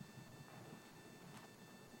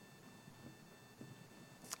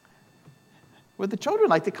Would the children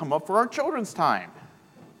like to come up for our children's time?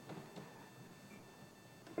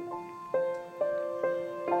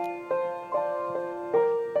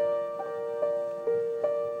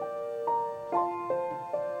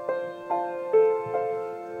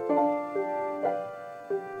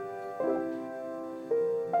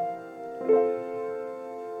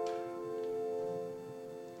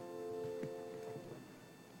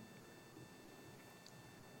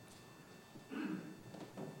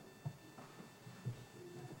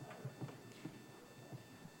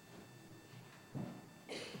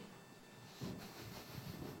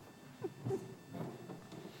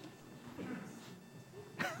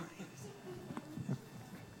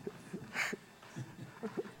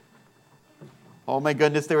 Oh my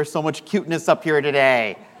goodness, there was so much cuteness up here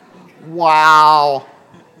today. Wow.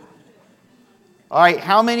 All right,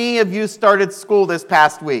 how many of you started school this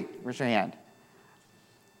past week? Raise your hand.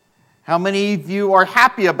 How many of you are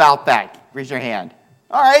happy about that? Raise your hand.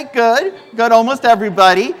 All right, good. Good, almost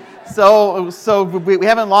everybody. So we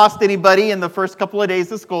haven't lost anybody in the first couple of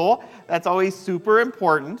days of school. That's always super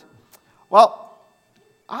important. Well,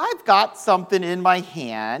 I've got something in my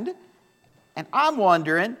hand, and I'm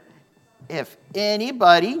wondering if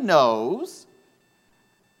anybody knows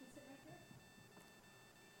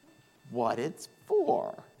what it's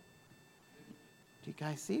for. Do you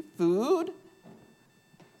guys see? Food?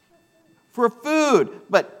 For food.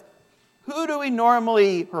 But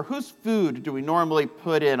whose food do we normally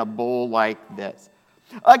put in a bowl like this?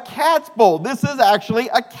 A cat's bowl. This is actually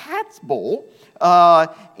a cat's bowl.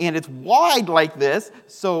 And it's wide like this,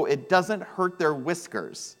 so it doesn't hurt their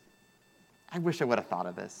whiskers. I wish I would have thought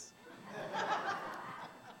of this.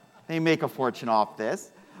 They make a fortune off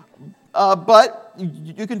this. But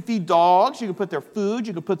you can feed dogs. You can put their food.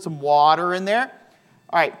 You can put some water in there.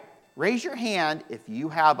 All right, raise your hand if you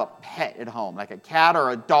have a pet at home, like a cat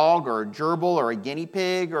or a dog or a gerbil or a guinea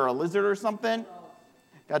pig or a lizard or something.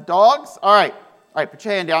 Got dogs? All right, put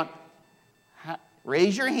your hand down.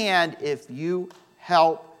 Raise your hand if you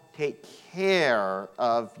help take care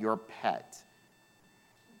of your pet.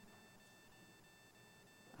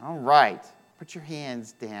 All right. Put your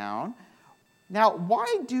hands down. Now,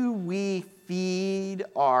 why do we feed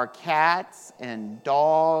our cats and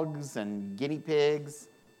dogs and guinea pigs?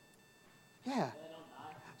 Yeah.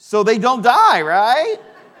 So they don't die, right?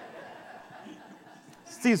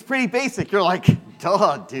 Seems pretty basic. You're like,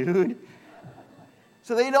 duh, dude.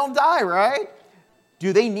 So they don't die, right?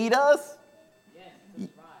 Do they need us?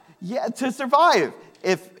 Yeah, to survive.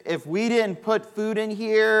 If we didn't put food in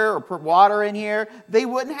here or put water in here, they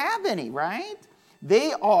wouldn't have any, right?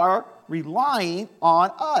 They are relying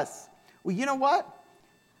on us. Well, you know what?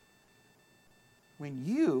 When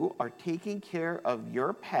you are taking care of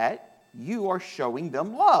your pet, you are showing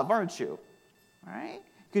them love, aren't you? Right?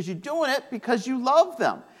 Because you're doing it because you love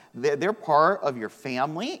them. They're part of your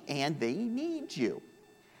family and they need you.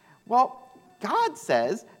 Well, God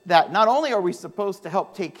says that not only are we supposed to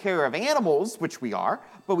help take care of animals, which we are,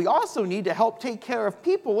 but we also need to help take care of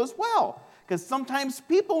people as well. Because sometimes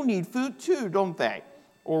people need food too, don't they?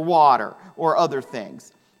 Or water, or other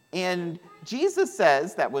things. And Jesus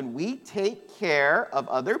says that when we take care of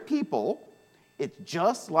other people, it's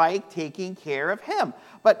just like taking care of Him.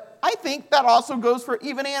 But I think that also goes for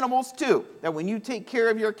even animals too. That when you take care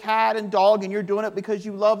of your cat and dog and you're doing it because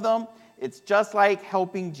you love them, it's just like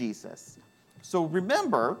helping Jesus. So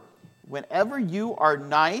remember, whenever you are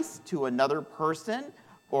nice to another person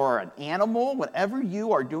or an animal, whenever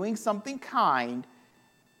you are doing something kind,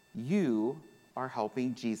 you are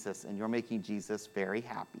helping Jesus and you're making Jesus very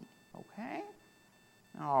happy. Okay?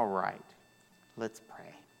 All right. Let's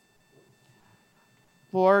pray.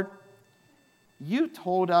 Lord, you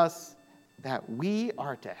told us that we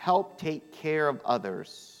are to help take care of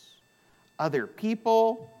others, other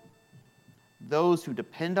people, those who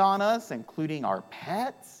depend on us, including our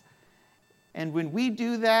pets. And when we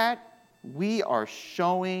do that, we are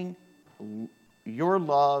showing your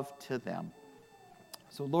love to them.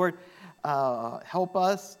 So, Lord, help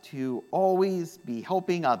us to always be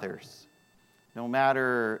helping others, no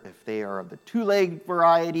matter if they are of the two-legged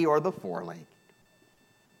variety or the four-legged.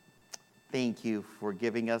 Thank you for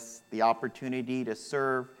giving us the opportunity to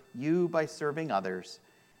serve you by serving others.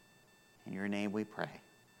 In your name we pray.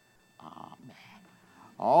 Amen.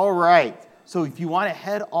 All right. So if you want to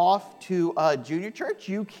head off to junior church,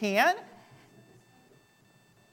 you can.